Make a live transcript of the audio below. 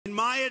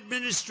my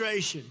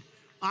administration,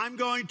 I'm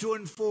going to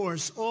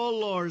enforce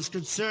all laws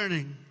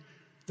concerning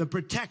the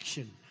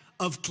protection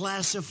of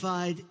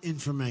classified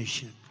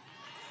information.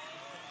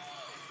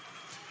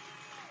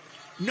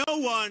 No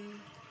one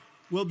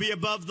will be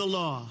above the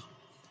law.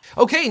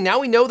 Okay, now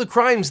we know the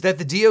crimes that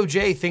the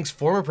DOJ thinks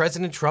former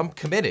President Trump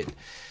committed.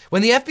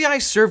 When the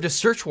FBI served a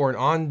search warrant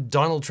on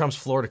Donald Trump's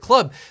Florida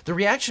club, the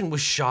reaction was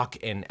shock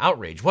and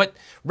outrage. What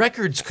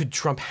records could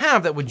Trump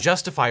have that would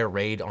justify a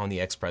raid on the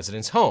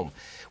ex-president's home?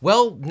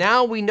 Well,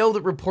 now we know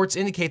that reports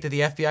indicate that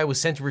the FBI was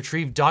sent to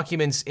retrieve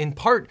documents in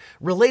part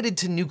related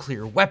to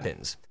nuclear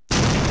weapons.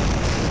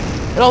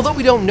 And although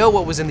we don't know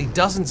what was in the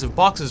dozens of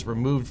boxes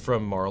removed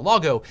from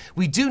Mar-A-Lago,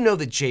 we do know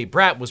that Jay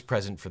Bratt was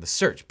present for the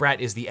search. Bratt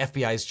is the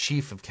FBI's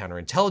chief of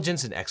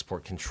counterintelligence and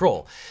export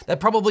control.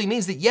 That probably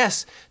means that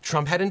yes,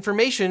 Trump had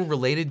information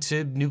related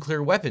to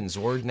nuclear weapons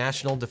or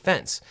national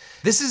defense.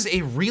 This is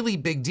a really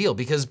big deal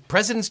because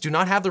presidents do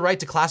not have the right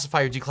to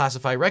classify or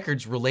declassify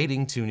records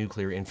relating to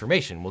nuclear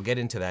information. We'll get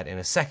into that in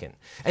a second.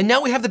 And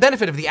now we have the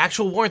benefit of the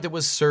actual warrant that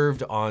was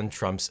served on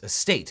Trump's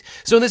estate.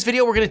 So in this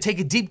video, we're going to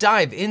take a deep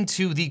dive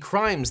into the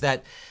crimes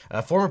that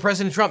former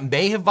President Trump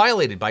may have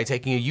violated by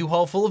taking a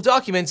U-Haul full of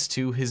documents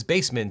to his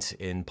basement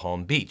in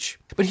Palm Beach.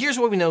 But here's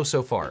what we know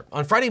so far.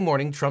 On Friday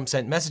morning, Trump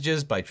sent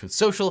messages by Truth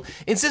Social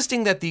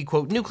insisting that the,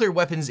 quote, nuclear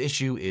weapons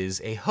issue is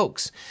a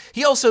hoax.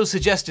 He also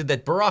suggested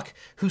that Barack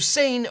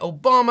Hussein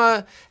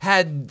Obama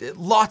had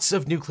lots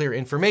of nuclear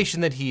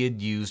information that he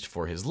had used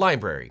for his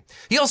library.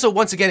 He also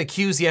once again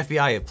accused the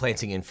FBI of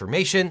planting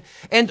information,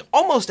 and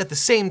almost at the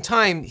same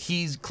time,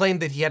 he claimed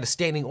that he had a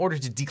standing order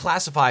to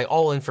declassify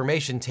all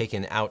information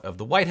taken out of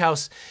the White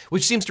House,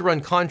 which seems to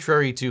run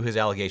contrary to his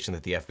allegation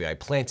that the FBI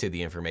planted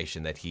the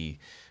information that he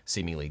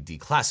seemingly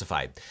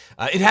declassified.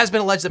 It has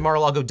been alleged that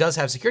Mar-a-Lago does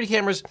have security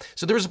cameras,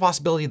 so there is a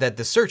possibility that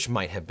the search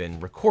might have been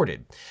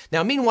recorded.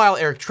 Now, meanwhile,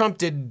 Eric Trump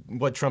did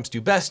what Trumps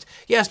do best.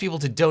 He asked people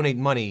to donate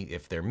money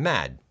if they're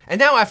mad. And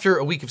now, after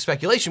a week of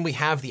speculation, we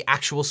have the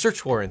actual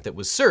search warrant that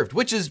was served,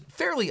 which is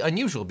fairly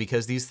unusual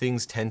because these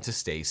things tend to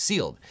stay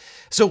sealed.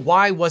 So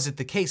why was it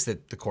the case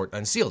that the court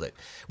unsealed it?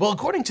 Well,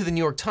 according to the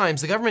New York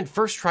Times, the government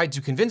first tried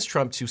to convince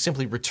Trump to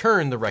simply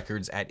return the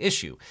records at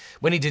issue.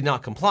 When he did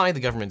not comply, the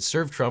government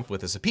served Trump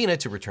with a subpoena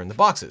to return the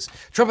boxes.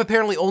 Trump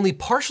apparently only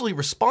partially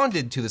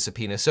responded to the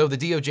subpoena, so the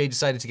DOJ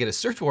decided to get a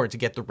search warrant to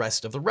get the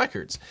rest of the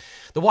records.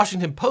 The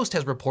Washington Post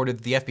has reported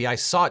that the FBI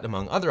sought,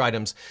 among other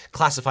items,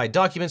 classified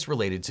documents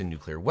related to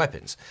nuclear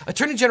weapons.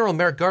 Attorney General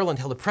Merrick Garland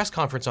held a press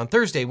conference on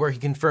Thursday where he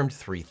confirmed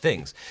three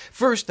things.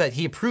 First, that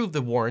he approved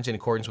the warrant in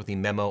accordance with the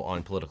memo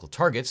on political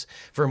targets.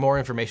 For more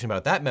information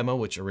about that memo,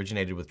 which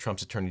originated with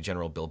Trump's Attorney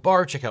General Bill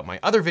Barr, check out my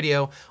other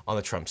video on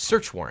the Trump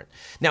search warrant.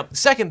 Now,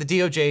 second, the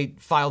DOJ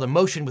filed a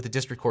motion with the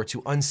district court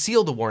to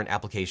unseal the warrant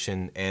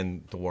application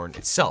and the warrant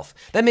itself.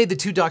 That made the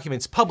two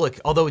documents public,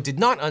 although it did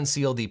not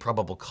unseal the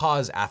probable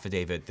cause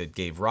affidavit that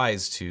gave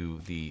rise to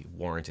the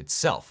warrant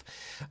itself.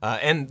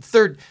 And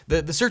third,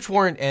 the search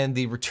warrant and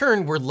the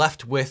return were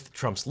left with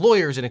Trump's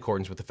lawyers in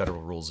accordance with the federal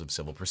rules of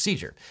civil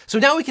procedure. So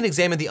now we can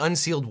examine the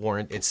unsealed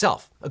warrant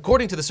itself.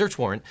 According to the search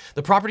warrant,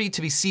 the property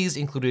to be seized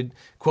included,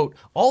 quote,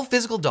 all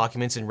physical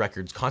documents and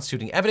records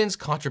constituting evidence,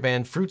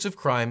 contraband, fruits of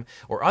crime,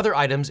 or other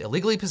items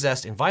illegally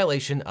possessed in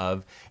violation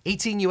of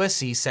 18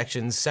 U.S.C.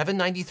 sections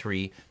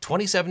 793,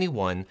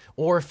 2071,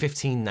 or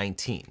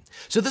 1519.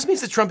 So this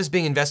means that Trump is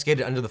being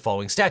investigated under the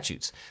following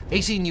statutes: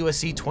 18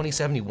 U.S.C.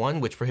 2071,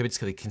 which prohibits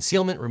the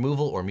concealment,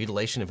 removal, or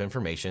mutilation of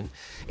information;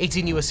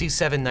 18 U.S.C.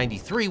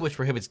 793, which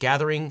prohibits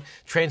gathering,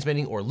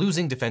 transmitting, or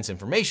losing defense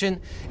information;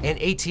 and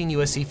 18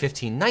 U.S.C.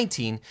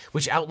 1519,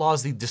 which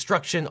outlaws the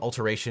destruction,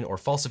 alteration, or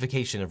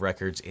falsification of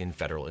records in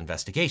federal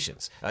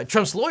investigations.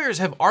 Trump's lawyers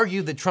have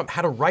argued that Trump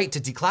had a right to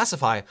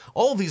declassify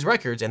all of these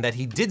records and that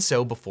he did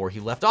so before he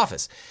left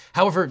office.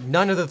 However,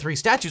 none of the three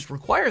statutes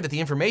require that the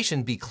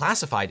information be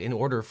classified in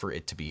order for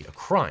it to be a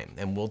crime,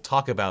 and we'll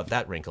talk about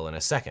that wrinkle in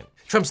a second.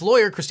 Trump's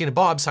lawyer, Christina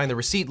Bobb, signed the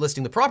receipt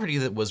listing the property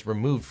that was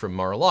removed from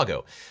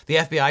Mar-a-Lago. The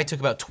FBI took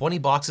about 20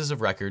 boxes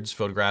of records,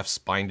 photographs,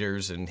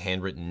 binders, and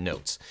handwritten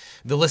notes.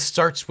 The list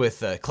starts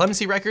with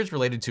clemency records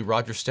related to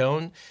Roger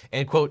Stone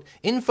and, quote,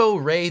 Info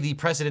Ray, the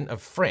President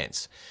of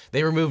France.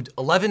 They removed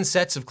 11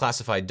 sets of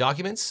classified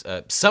documents.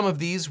 Some of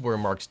these were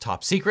marked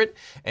top secret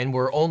and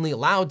were only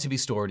allowed to be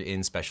stored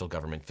in special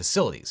government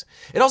facilities.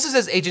 It also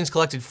says agents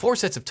collected 4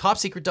 sets of top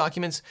secret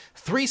documents,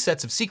 3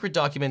 sets of secret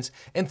documents,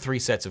 and 3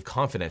 sets of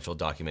confidential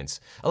documents,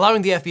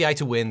 allowing the FBI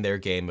to win their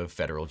game of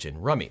federal gin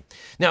rummy.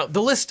 Now,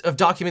 the list of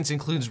documents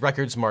includes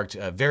records marked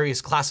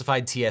various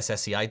classified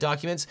TS-SCI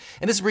documents,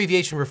 and this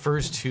abbreviation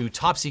refers to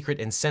top secret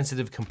and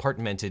sensitive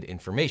compartmented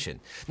information.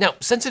 Now,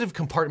 sensitive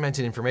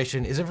compartmented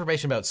information is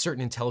information about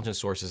certain intelligence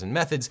sources and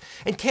methods,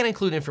 and can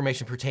include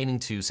information pertaining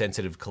to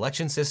sensitive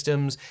collection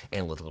systems,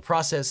 analytical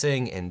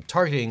processing, and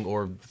targeting,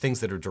 or things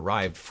that are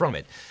derived from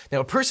it. Now,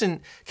 a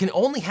person can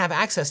only have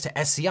access to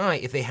SCI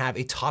if they have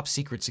a top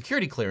secret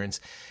security clearance,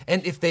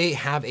 and if they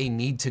have a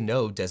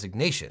need-to-know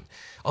designation.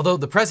 Although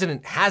the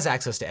president has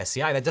access to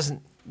SCI, that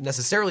doesn't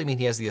necessarily mean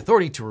he has the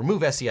authority to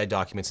remove SCI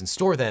documents and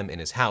store them in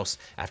his house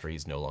after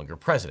he's no longer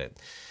president.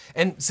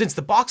 And since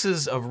the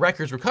boxes of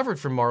records recovered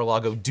from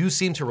Mar-a-Lago do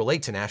seem to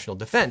relate to national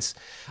defense,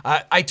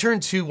 I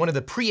turned to one of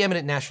the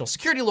preeminent national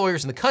security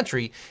lawyers in the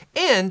country,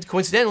 and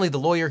coincidentally the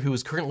lawyer who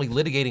is currently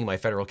litigating my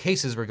federal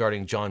cases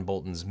regarding John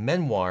Bolton's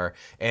memoir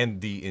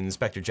and the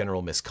Inspector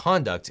General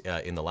misconduct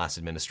in the last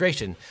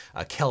administration,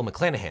 Kel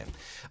McClanahan.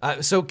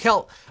 So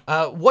Kel,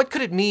 what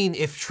could it mean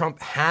if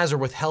Trump has or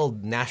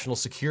withheld national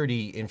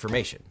security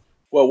information?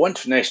 Well,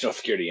 once national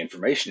security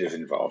information is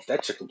involved,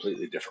 that's a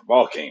completely different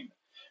ballgame.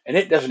 And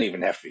it doesn't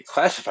even have to be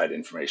classified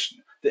information.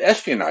 The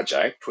Espionage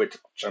Act, which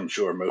I'm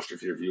sure most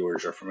of your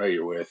viewers are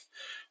familiar with,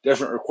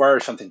 doesn't require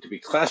something to be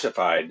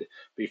classified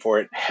before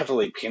it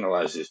heavily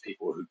penalizes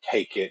people who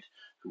take it,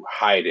 who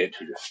hide it,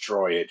 who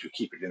destroy it, who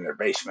keep it in their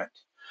basement.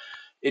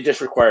 It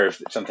just requires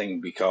that something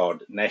be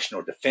called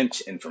national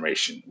defense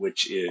information,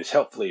 which is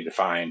helpfully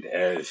defined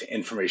as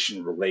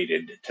information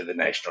related to the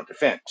national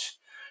defense.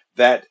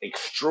 That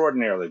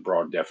extraordinarily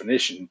broad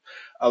definition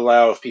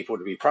allows people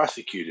to be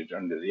prosecuted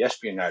under the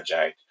Espionage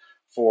Act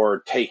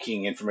for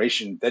taking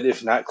information that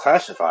is not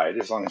classified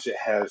as long as it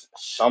has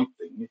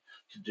something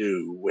to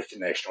do with the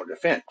national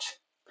defense.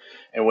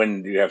 And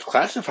when you have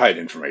classified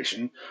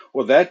information,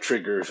 well, that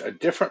triggers a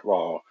different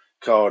law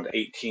called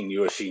 18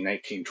 U.S.C.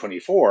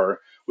 1924,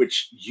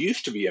 which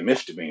used to be a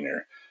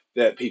misdemeanor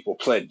that people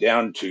pled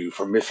down to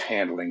for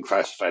mishandling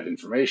classified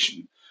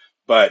information.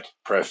 But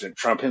President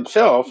Trump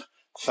himself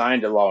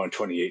signed a law in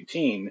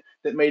 2018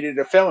 that made it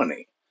a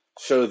felony,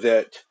 so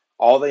that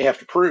all they have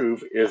to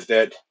prove is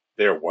that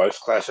there was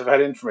classified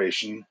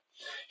information,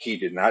 he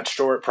did not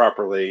store it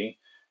properly,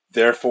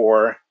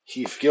 therefore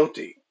he's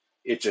guilty.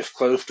 It's as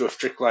close to a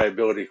strict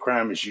liability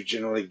crime as you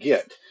generally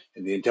get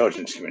in the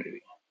intelligence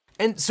community.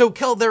 And so,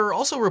 Kel, there are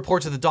also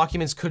reports that the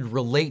documents could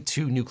relate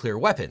to nuclear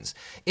weapons.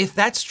 If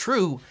that's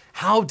true,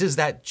 how does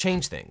that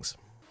change things?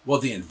 Well,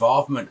 the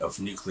involvement of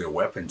nuclear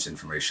weapons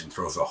information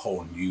throws a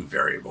whole new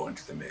variable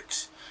into the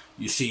mix.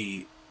 You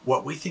see,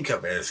 what we think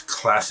of as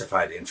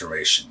classified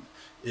information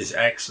is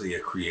actually a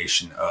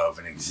creation of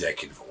an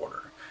executive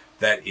order.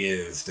 That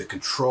is, the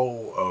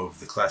control of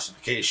the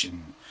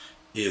classification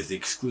is the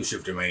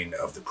exclusive domain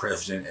of the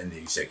president and the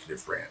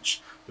executive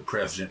branch. The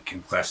president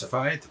can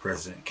classify, the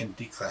president can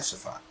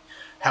declassify.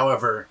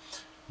 However,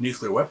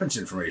 nuclear weapons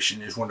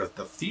information is one of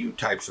the few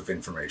types of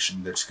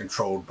information that's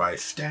controlled by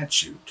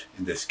statute,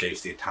 in this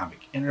case the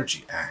Atomic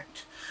Energy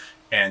Act.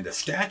 And the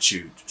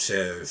statute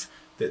says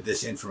that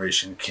this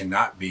information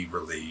cannot be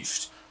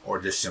released or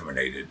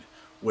disseminated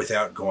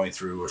without going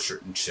through a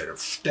certain set of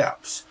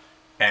steps.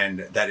 And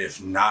that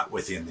is not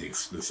within the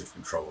exclusive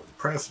control of the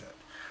president.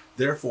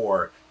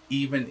 Therefore,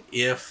 even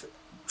if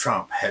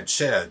Trump had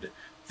said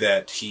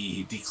that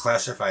he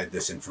declassified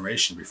this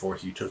information before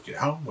he took it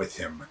home with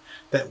him,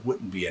 that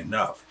wouldn't be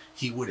enough.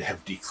 He would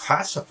have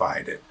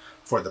declassified it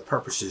for the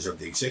purposes of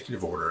the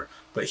executive order,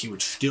 but he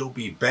would still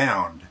be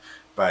bound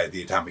by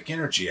the Atomic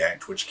Energy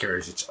Act, which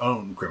carries its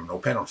own criminal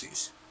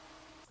penalties.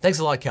 Thanks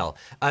a lot, Kel.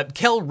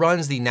 Kel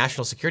runs the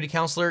National Security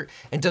Counselor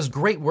and does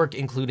great work,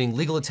 including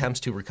legal attempts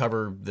to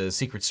recover the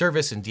Secret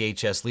Service and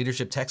DHS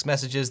leadership text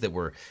messages that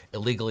were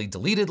illegally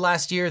deleted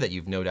last year that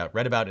you've no doubt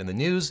read about in the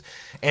news.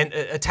 And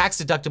a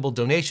tax-deductible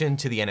donation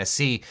to the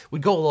NSC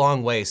would go a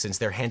long way since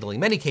they're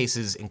handling many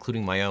cases,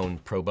 including my own,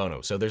 pro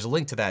bono. So there's a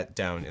link to that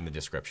down in the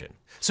description.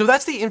 So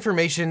that's the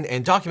information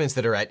and documents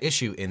that are at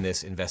issue in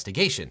this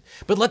investigation.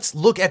 But let's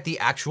look at the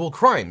actual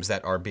crimes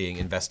that are being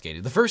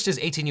investigated. The first is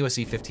 18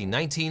 U.S.C.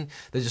 1519,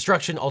 the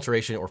destruction,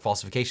 alteration, or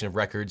falsification of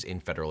records in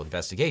federal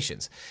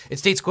investigations. It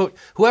states, quote,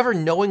 "Whoever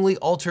knowingly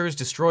alters,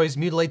 destroys,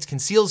 mutilates,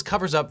 conceals,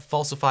 covers up,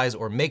 falsifies,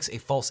 or makes a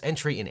false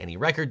entry in any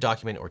record,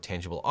 document, or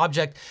tangible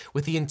object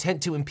with the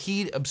intent to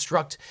impede,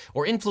 obstruct,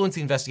 or influence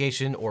the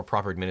investigation or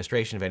proper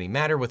administration of any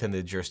matter within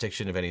the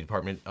jurisdiction of any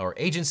department or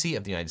agency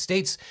of the United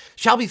States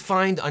shall be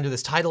fined under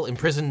this title,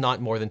 imprisoned not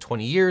more than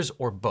 20 years,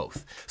 or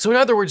both." So in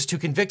other words, to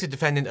convict a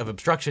defendant of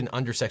obstruction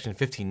under section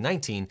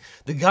 1519,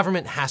 the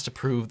government has to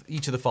prove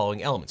each of the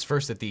following elements.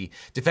 First, that the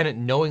defendant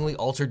knowingly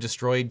altered,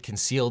 destroyed,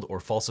 concealed, or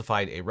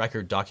falsified a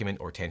record, document,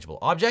 or tangible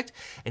object.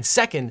 And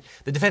second,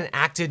 the defendant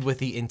acted with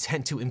the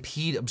intent to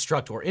impede,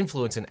 obstruct, or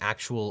influence an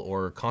actual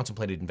or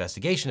contemplated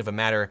investigation of a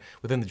matter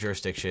within the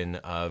jurisdiction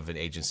of an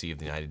agency of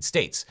the United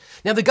States.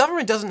 Now, the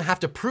government doesn't have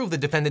to prove the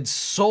defendant's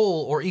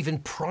sole or even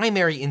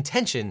primary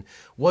intention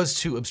was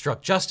to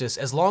obstruct justice,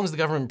 as long as the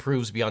government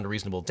proves beyond a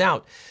reasonable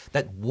doubt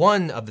that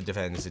one of the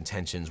defendant's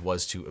intentions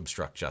was to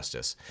obstruct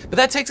justice. But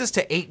that takes us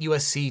to 8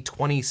 U.S.C.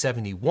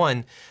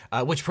 2071,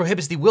 which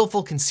prohibits the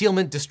willful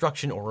concealment,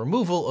 destruction, or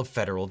removal of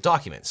federal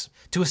documents.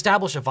 To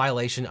establish a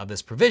violation of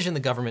this provision, the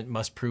government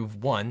must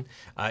prove 1,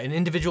 an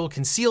individual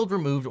concealed,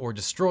 removed, or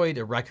destroyed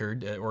a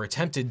record, or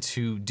attempted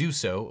to do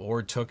so,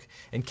 or took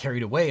and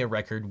carried away a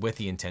record with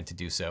the intent to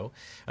do so.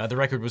 The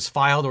record was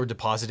filed or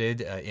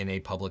deposited in a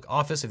public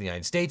office of the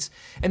United States,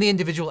 and the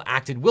individual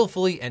acted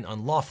willfully and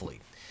unlawfully.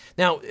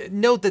 Now,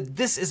 note that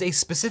this is a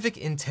specific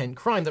intent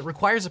crime that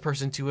requires a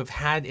person to have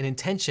had an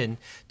intention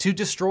to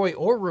destroy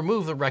or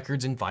remove the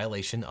records in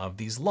violation of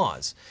these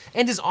laws.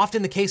 And as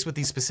often the case with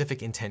these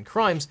specific intent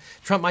crimes,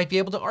 Trump might be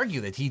able to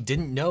argue that he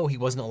didn't know he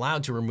wasn't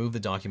allowed to remove the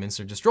documents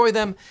or destroy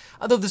them,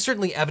 although there's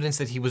certainly evidence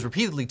that he was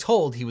repeatedly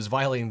told he was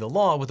violating the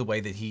law with the way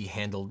that he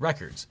handled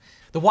records.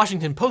 The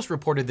Washington Post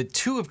reported that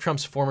 2 of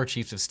Trump's former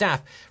chiefs of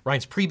staff,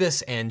 Reince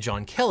Priebus and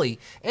John Kelly,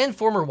 and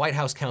former White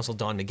House counsel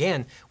Don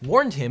McGahn,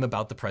 warned him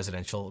about the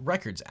Presidential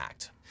Records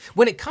Act.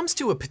 When it comes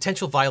to a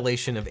potential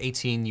violation of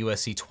 18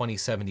 U.S.C.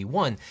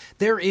 2071,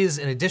 there is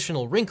an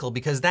additional wrinkle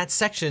because that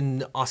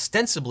section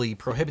ostensibly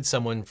prohibits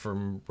someone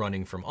from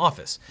running from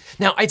office.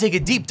 Now, I take a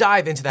deep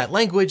dive into that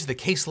language, the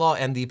case law,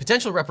 and the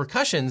potential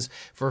repercussions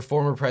for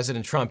former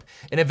President Trump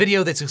in a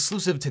video that's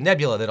exclusive to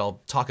Nebula that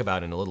I'll talk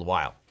about in a little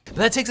while. But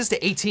that takes us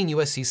to 18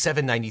 U.S.C.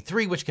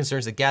 793, which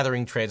concerns the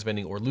gathering,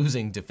 transmitting, or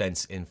losing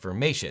defense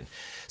information.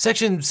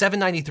 Section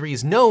 793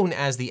 is known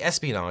as the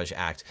Espionage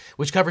Act,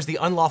 which covers the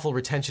unlawful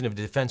retention of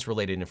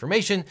defense-related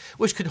information,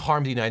 which could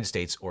harm the United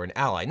States or an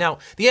ally. Now,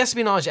 the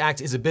Espionage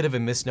Act is a bit of a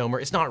misnomer.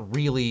 It's not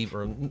really,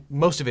 or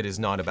most of it is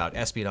not about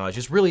espionage.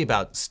 It's really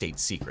about state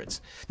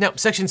secrets. Now,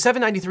 Section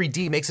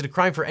 793D makes it a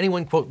crime for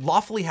anyone, quote,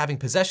 lawfully having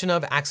possession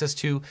of, access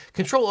to,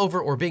 control over,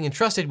 or being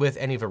entrusted with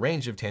any of a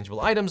range of tangible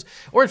items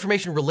or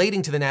information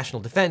relating to the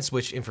national defense,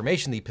 which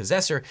information the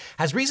possessor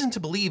has reason to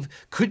believe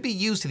could be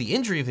used to the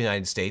injury of the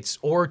United States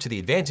or to the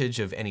advantage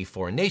of any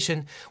foreign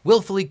nation,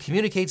 willfully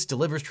communicates,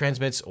 delivers,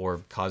 transmits,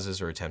 or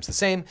causes or attempts the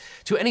same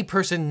to any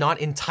person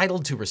not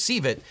entitled to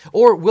receive it,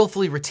 or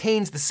willfully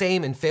retains the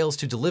same and fails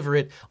to deliver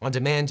it on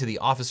demand to the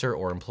officer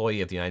or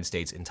employee of the United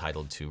States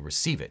entitled to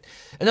receive it.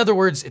 In other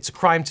words, it's a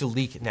crime to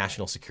leak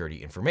national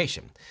security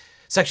information.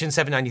 Section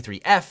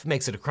 793F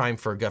makes it a crime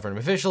for government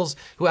officials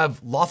who have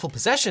lawful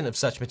possession of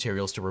such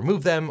materials to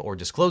remove them or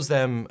disclose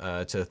them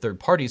to third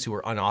parties who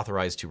are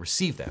unauthorized to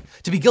receive them.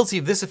 To be guilty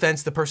of this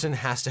offense, the person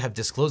has to have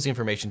disclosed the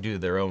information due to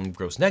their own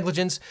gross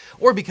negligence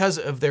or because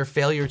of their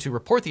failure to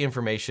report the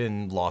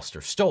information lost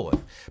or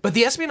stolen. But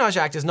the Espionage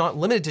Act is not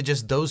limited to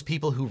just those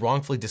people who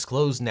wrongfully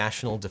disclose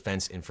national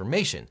defense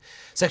information.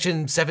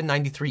 Section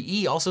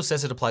 793E also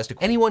says it applies to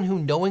anyone who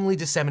knowingly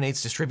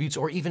disseminates, distributes,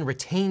 or even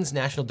retains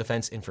national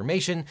defense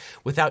information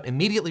without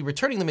immediately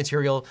returning the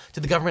material to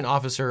the government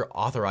officer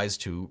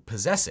authorized to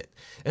possess it.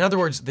 In other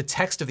words, the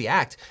text of the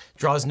act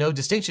draws no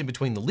distinction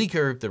between the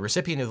leaker, the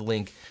recipient of the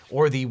link,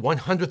 or the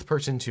 100th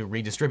person to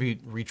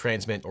redistribute,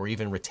 retransmit, or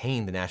even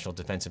retain the national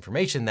defense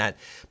information that,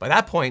 by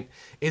that point,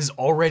 is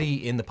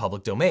already in the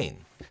public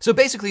domain. So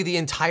basically, the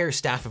entire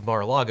staff of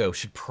NAR-A-LAGO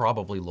should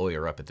probably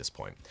lawyer up at this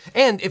point.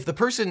 And if the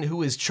person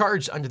who is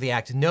charged under the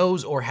act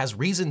knows or has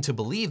reason to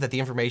believe that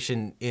the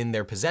information in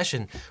their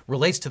possession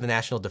relates to the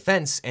national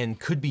defense and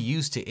could be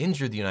used to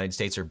injure the United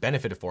States or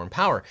benefit a foreign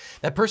power,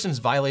 that person is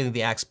violating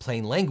the act's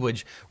plain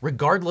language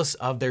regardless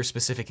of their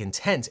specific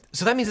intent.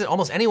 So that means that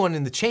almost anyone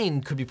in the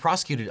chain could be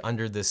prosecuted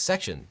under this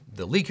section.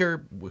 The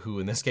leaker, who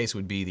in this case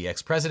would be the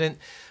ex-president,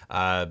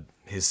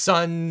 his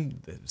son,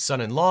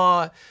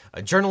 son-in-law,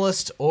 a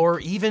journalist, or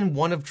even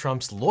one of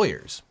Trump's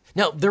lawyers.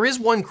 Now, there is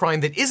one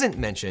crime that isn't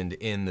mentioned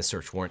in the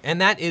search warrant,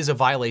 and that is a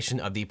violation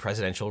of the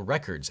Presidential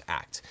Records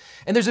Act.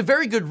 And there's a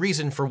very good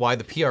reason for why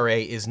the PRA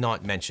is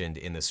not mentioned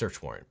in the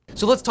search warrant.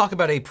 So let's talk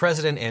about a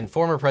president and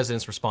former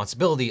president's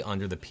responsibility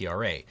under the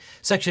PRA.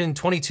 Section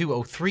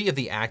 2203 of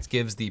the Act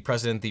gives the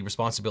president the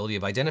responsibility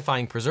of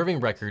identifying, preserving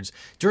records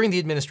during the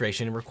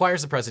administration and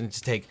requires the president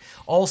to take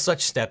all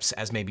such steps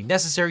as may be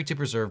necessary to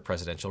preserve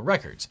presidential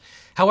records.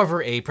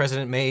 However, a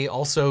president may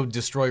also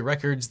destroy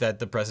records that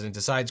the president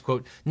decides,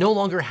 quote, no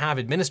longer have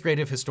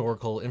administrative,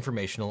 historical,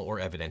 informational, or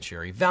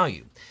evidentiary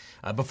value.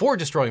 Before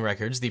destroying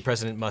records, the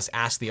president must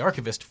ask the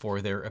archivist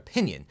for their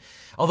opinion.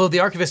 Although the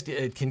archivist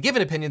can give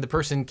an opinion, the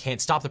person can't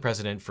stop the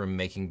president from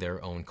making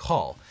their own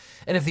call.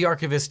 And if the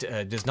archivist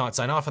does not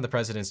sign off on the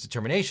president's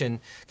determination,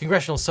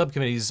 congressional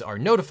subcommittees are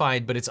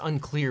notified, but it's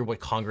unclear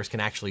what Congress can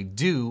actually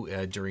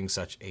do during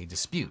such a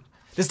dispute.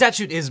 The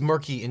statute is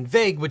murky and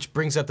vague, which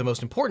brings up the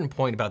most important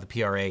point about the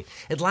PRA.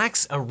 It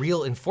lacks a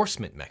real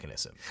enforcement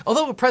mechanism.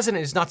 Although a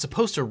president is not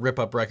supposed to rip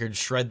up records,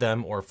 shred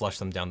them, or flush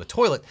them down the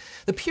toilet,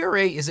 the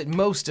PRA is at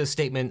most a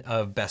statement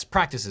of best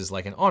practices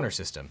like an honor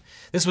system.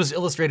 This was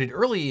illustrated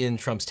early in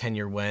Trump's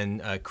tenure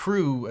when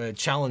Crew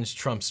challenged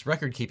Trump's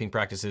record-keeping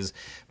practices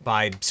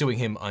by suing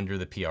him under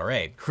the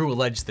PRA. Crew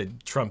alleged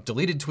that Trump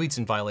deleted tweets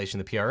in violation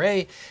of the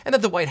PRA, and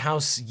that the White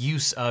House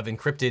use of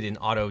encrypted and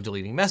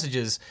auto-deleting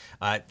messages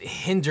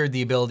hindered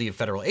the ability of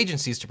federal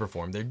agencies to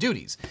perform their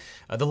duties.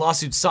 The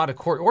lawsuit sought a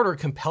court order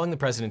compelling the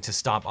president to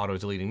stop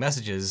auto-deleting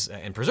messages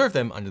and preserve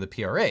them under the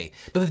PRA.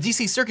 But the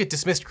DC Circuit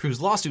dismissed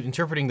Crew's lawsuit,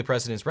 interpreting the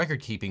president's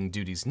record-keeping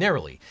duties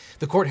narrowly.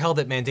 The court held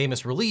that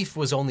mandamus relief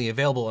was only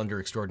available under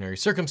extraordinary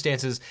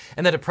circumstances,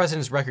 and that a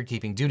president's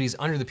record-keeping duties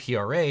under the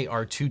PRA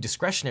are too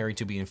discretionary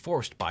to be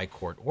enforced by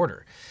court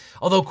order.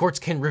 Although courts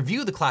can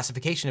review the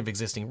classification of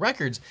existing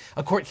records,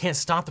 a court can't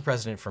stop the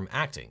president from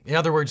acting. In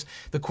other words,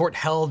 the court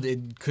held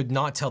it could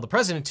not tell the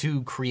president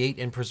to create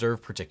and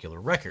preserve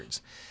particular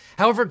records.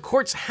 However,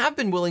 courts have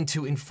been willing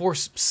to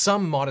enforce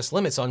some modest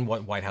limits on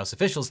what White House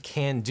officials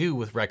can do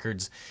with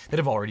records that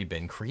have already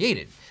been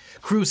created.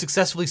 Crew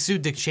successfully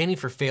sued Dick Cheney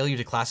for failure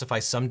to classify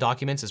some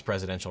documents as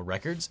presidential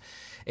records.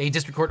 A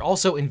district court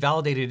also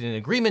invalidated an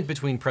agreement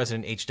between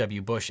President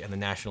H.W. Bush and the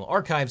National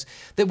Archives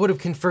that would have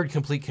conferred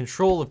complete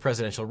control of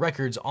presidential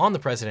records on the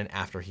president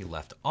after he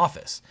left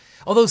office.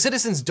 Although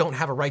citizens don't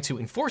have a right to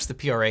enforce the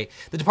PRA,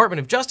 the Department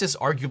of Justice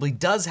arguably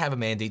does have a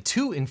mandate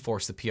to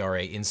enforce the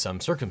PRA in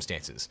some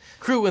circumstances.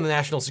 Crew in the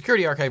National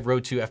Security Archive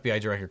wrote to FBI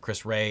Director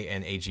Chris Wray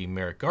and AG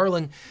Merrick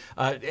Garland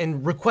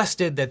and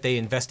requested that they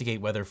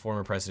investigate whether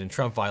former President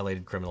Trump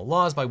violated criminal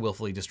laws by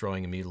willfully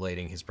destroying and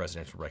mutilating his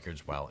presidential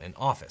records while in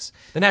office.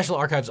 The National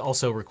Archives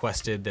also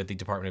requested that the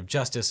Department of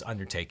Justice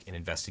undertake an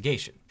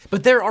investigation.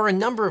 But there are a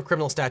number of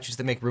criminal statutes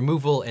that make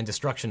removal and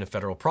destruction of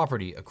federal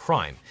property a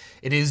crime.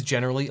 It is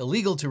generally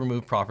illegal to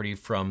remove property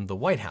from the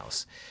White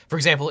House. For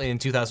example, in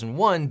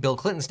 2001, Bill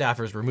Clinton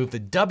staffers removed the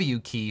W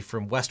key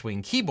from West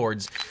Wing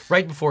keyboards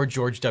right before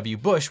George W.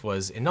 Bush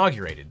was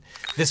inaugurated.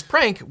 This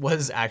prank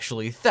was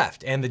actually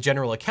theft, and the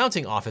General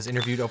Accounting Office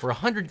interviewed over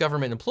 100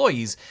 government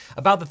employees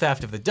about the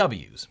theft of the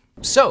W's.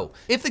 So,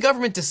 if the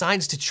government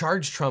decides to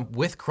charge Trump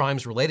with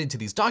crimes related to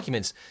these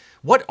documents,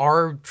 what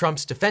are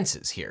Trump's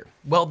defenses here?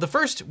 Well, the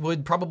first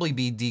would probably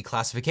be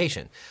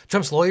declassification.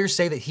 Trump's lawyers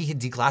say that he had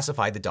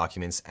declassified the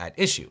documents at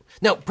issue.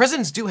 Now,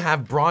 presidents do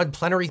have broad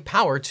plenary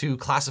power to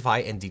classify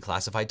and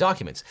declassify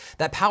documents.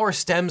 That power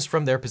stems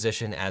from their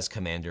position as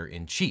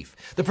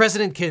commander-in-chief. The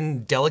president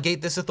can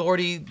delegate this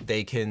authority,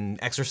 they can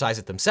exercise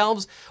it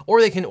themselves,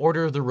 or they can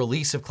order the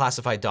release of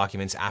classified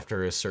documents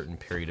after a certain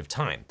period of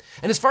time.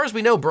 And as far as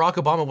we know, Barack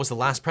Obama was the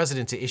last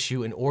president to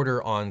issue an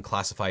order on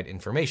classified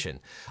information.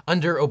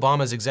 Under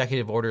Obama's Executive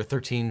Order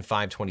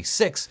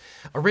 13526,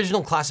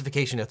 original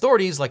classification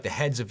authorities, like the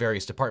heads of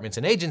various departments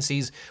and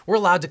agencies, were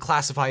allowed to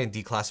classify and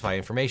declassify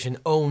information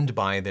owned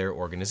by their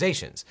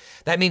organizations.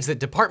 That means that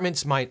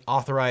departments might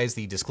authorize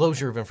the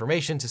disclosure of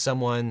information to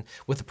someone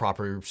with the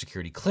proper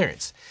security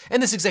clearance.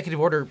 And this executive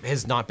order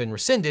has not been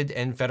rescinded,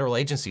 and federal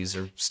agencies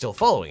are still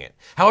following it.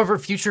 However,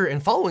 future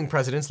and following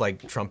presidents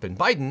like Trump and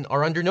Biden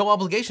are under no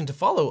obligation to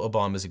follow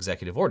Obama's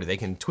executive order. They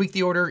can tweak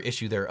the order,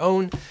 issue their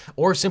own,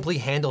 or simply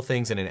handle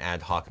things in an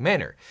ad hoc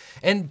manner.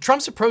 And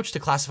Trump's approach to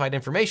classified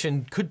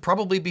information could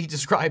probably be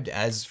described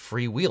as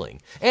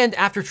freewheeling. And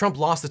after Trump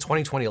lost the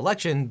 2020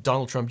 election,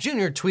 Donald Trump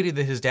Jr. tweeted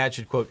that his dad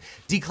should, quote,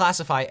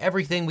 declassify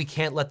everything, we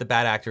can't let the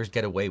bad actors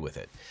get away with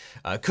it.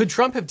 Could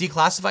Trump have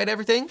declassified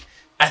everything?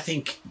 I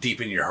think deep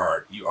in your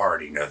heart, you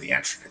already know the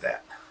answer to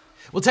that.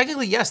 Well,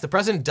 technically, yes, the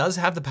president does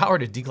have the power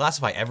to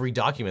declassify every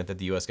document that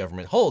the US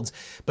government holds,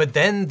 but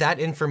then that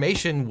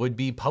information would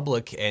be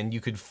public and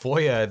you could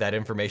FOIA that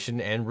information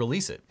and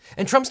release it.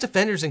 And Trump's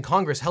defenders in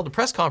Congress held a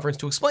press conference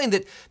to explain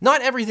that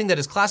not everything that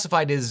is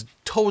classified is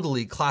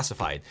totally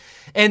classified.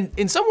 And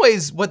in some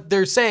ways, what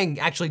they're saying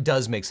actually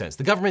does make sense.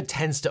 The government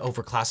tends to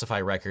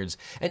overclassify records,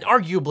 and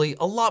arguably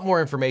a lot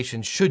more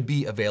information should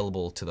be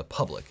available to the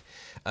public.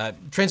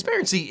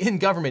 Transparency in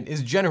government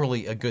is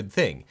generally a good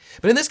thing.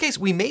 But in this case,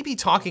 we may be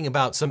talking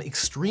about some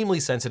extremely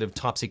sensitive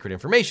top secret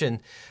information,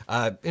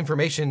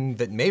 information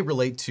that may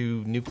relate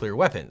to nuclear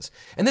weapons.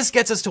 And this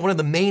gets us to one of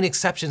the main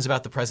exceptions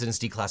about the president's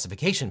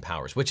declassification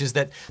powers, which is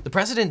that the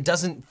president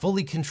doesn't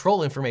fully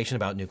control information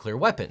about nuclear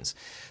weapons.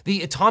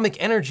 The Atomic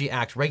Energy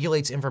Act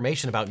regulates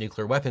information about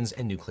nuclear weapons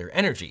and nuclear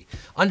energy.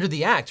 Under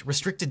the act,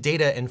 restricted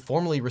data and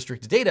formally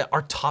restricted data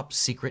are top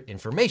secret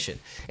information.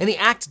 And the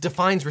act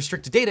defines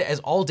restricted data as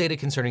all data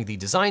concerning the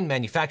design,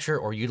 manufacture,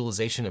 or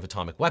utilization of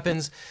atomic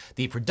weapons,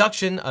 the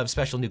production of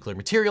special nuclear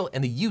material,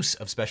 and the use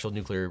of special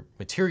nuclear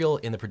material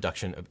in the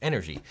production of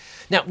energy.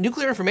 Now,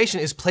 nuclear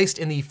information is placed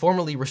in the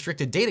formally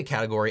restricted data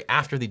category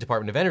after the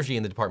Department of Energy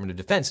and the Department of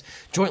Defense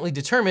jointly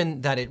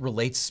determined that it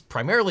relates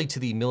primarily to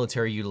the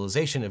military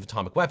utilization of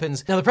atomic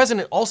weapons. Now, the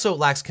president also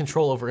lacks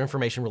control over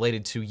information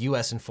related to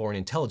US and foreign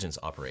intelligence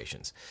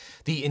operations.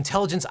 The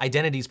Intelligence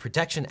Identities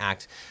Protection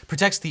Act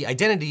protects the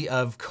identity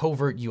of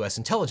covert US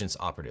intelligence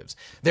operatives.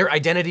 Their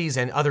identities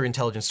and other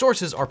intelligence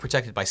sources are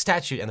protected by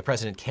statute, and the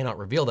president cannot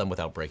reveal them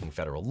without breaking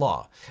federal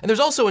law. And there's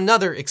also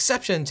another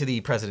exception to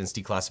the president's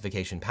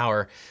declassification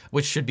power,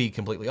 which should be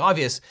completely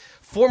obvious.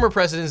 Former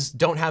presidents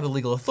don't have the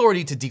legal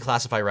authority to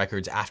declassify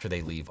records after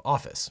they leave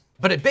office.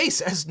 But at base,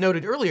 as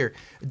noted earlier,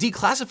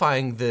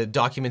 declassifying the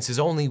documents is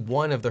only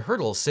one of the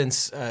hurdles,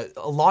 since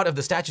a lot of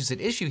the statutes at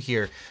issue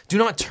here do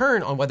not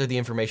turn on whether the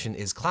information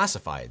is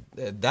classified.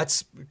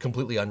 That's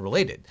completely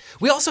unrelated.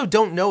 We also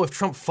don't know if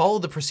Trump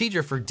followed the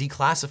procedure for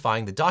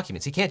declassifying the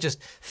documents. He can't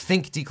just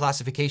think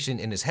declassification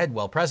in his head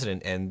while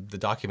president and the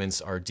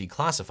documents are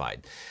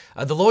declassified.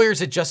 The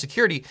lawyers at Just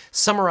Security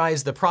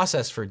summarize the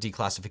process for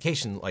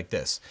declassification like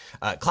this.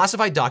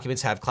 Classified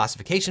documents have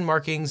classification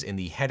markings in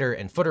the header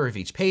and footer of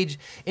each page,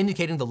 indicating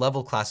indicating the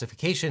level of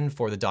classification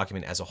for the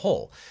document as a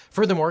whole.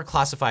 Furthermore,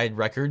 classified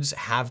records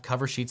have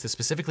cover sheets that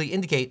specifically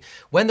indicate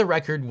when the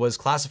record was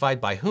classified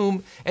by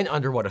whom and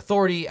under what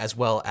authority, as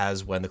well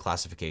as when the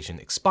classification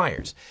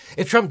expires.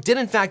 If Trump did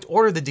in fact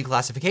order the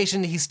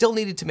declassification, he still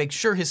needed to make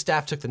sure his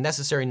staff took the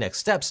necessary next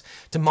steps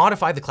to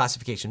modify the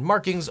classification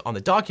markings on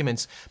the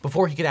documents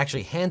before he could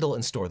actually handle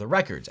and store the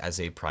records as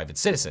a private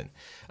citizen,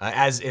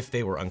 as if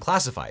they were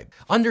unclassified.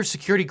 Under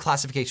security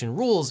classification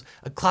rules,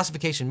 a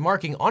classification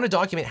marking on a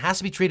document has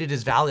to be treated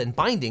as valid and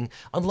binding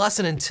unless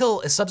and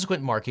until a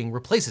subsequent marking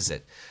replaces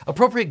it.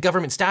 Appropriate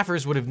government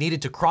staffers would have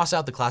needed to cross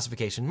out the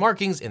classification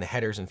markings in the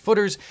headers and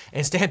footers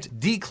and stamped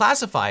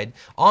declassified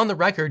on the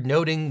record,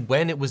 noting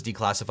when it was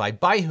declassified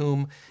by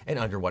whom and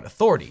under what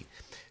authority.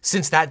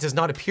 Since that does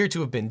not appear to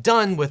have been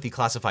done with the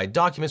classified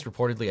documents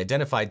reportedly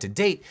identified to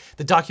date,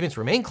 the documents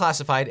remain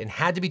classified and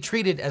had to be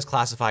treated as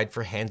classified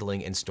for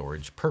handling and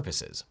storage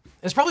purposes.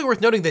 It's probably worth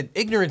noting that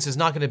ignorance is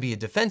not going to be a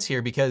defense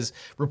here, because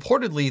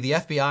reportedly the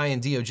FBI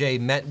and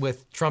DOJ met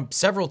with Trump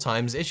several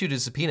times, issued a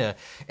subpoena,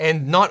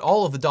 and not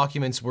all of the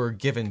documents were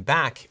given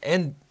back.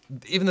 And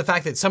even the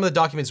fact that some of the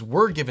documents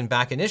were given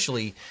back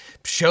initially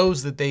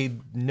shows that they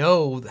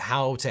know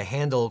how to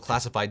handle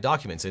classified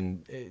documents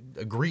and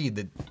agreed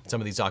that some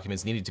of these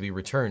documents needed to be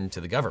returned to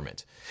the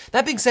government.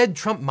 That being said,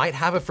 Trump might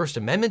have a First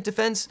Amendment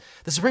defense.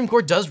 The Supreme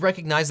Court does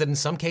recognize that in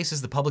some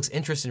cases the public's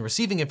interest in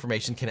receiving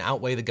information can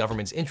outweigh the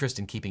government's interest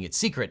in keeping it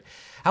secret.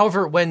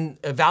 However, when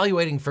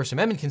evaluating First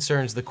Amendment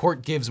concerns, the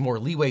court gives more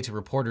leeway to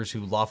reporters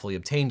who lawfully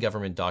obtain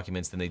government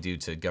documents than they do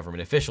to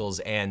government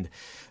officials. And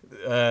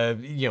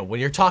when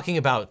you're talking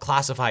about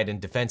classified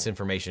and defense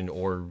information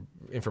or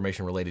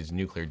information related to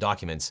nuclear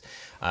documents,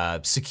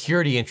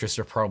 security interests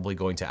are probably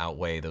going to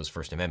outweigh those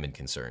First Amendment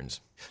concerns.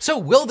 So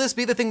will this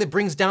be the thing that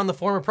brings down the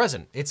former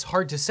president? It's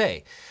hard to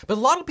say, but a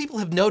lot of people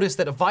have noticed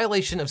that a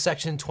violation of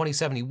Section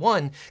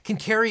 2071 can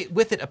carry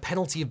with it a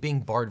penalty of being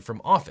barred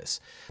from office.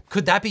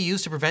 Could that be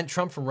used to prevent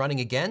Trump from running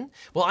again?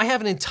 Well, I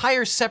have an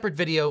entire separate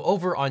video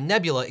over on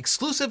Nebula,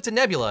 exclusive to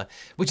Nebula,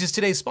 which is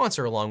today's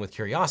sponsor along with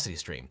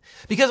CuriosityStream.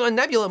 Because on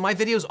Nebula, my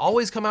videos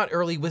always come out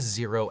early with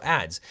 0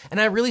 ads,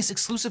 and I release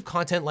exclusive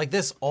content like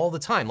this all the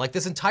time, like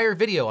this entire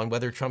video on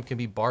whether Trump can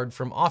be barred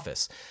from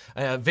office,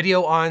 a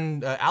video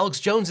on Alex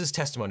Jones's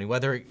testimony,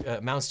 whether it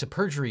amounts to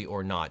perjury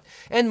or not,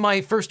 and my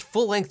first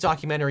full-length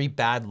documentary,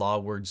 Bad Law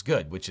Words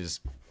Good, which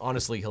is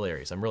honestly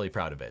hilarious. I'm really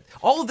proud of it.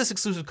 All of this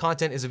exclusive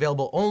content is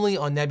available only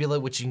on Nebula,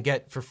 which you can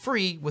get for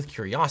free with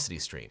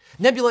CuriosityStream.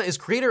 Nebula is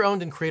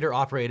creator-owned and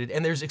creator-operated,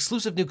 and there's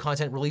exclusive new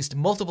content released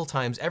multiple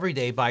times every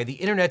day by the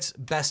internet's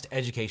best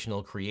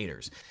educational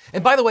creators.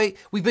 And by the way,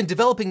 we've been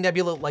developing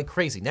Nebula like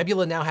crazy.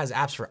 Nebula now has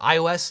apps for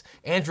iOS,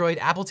 Android,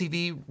 Apple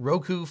TV,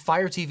 Roku,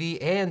 Fire TV,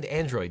 and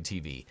Android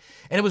TV.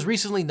 And it was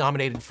recently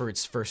nominated for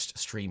its first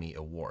Streamy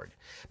Award.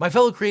 My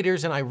fellow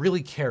creators and I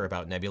really care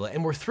about Nebula,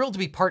 and we're thrilled to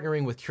be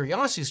partnering with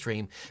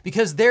CuriosityStream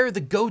because they're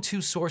the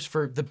go-to source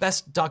for the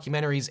best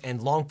documentaries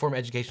and long-form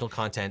educational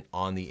content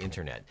on the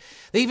internet.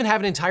 They even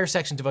have an entire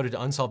section devoted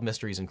to unsolved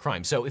mysteries and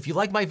crime. So if you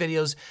like my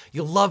videos,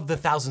 you'll love the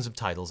thousands of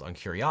titles on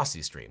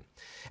CuriosityStream.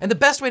 And the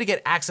best way to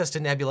get access to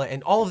Nebula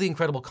and all of the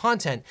incredible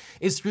content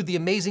is through the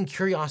amazing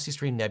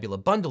CuriosityStream Nebula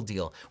bundle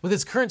deal, with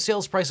its current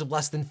sales price of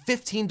less than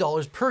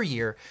 $15 per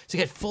year to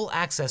get full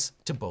access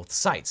to both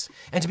sites.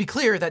 And to be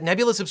clear, that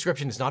Nebula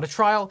subscription is not a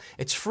trial,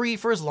 it's free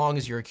for as long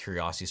as you're a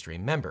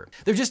CuriosityStream member.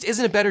 There just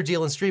isn't a better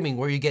deal in streaming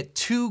where you get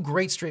 2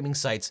 great streaming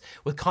sites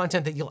with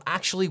content that you'll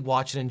actually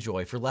watch and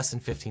enjoy for less than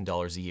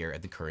 $15 a year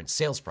at the current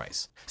sales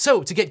price.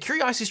 So to get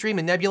CuriosityStream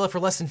and Nebula for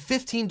less than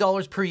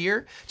 $15 per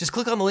year, just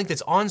click on the link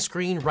that's on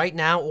screen right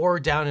now or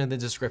down in the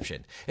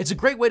description. It's a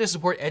great way to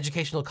support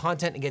educational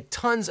content and get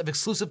tons of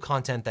exclusive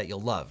content that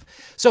you'll love.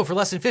 So for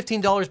less than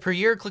 $15 per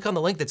year, click on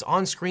the link that's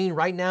on screen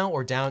right now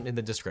or down in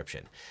the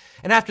description.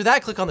 And after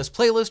that, click on this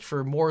playlist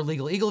for more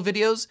LegalEagle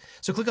videos.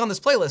 So click on this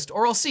playlist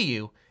or I'll see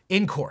you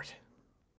in court.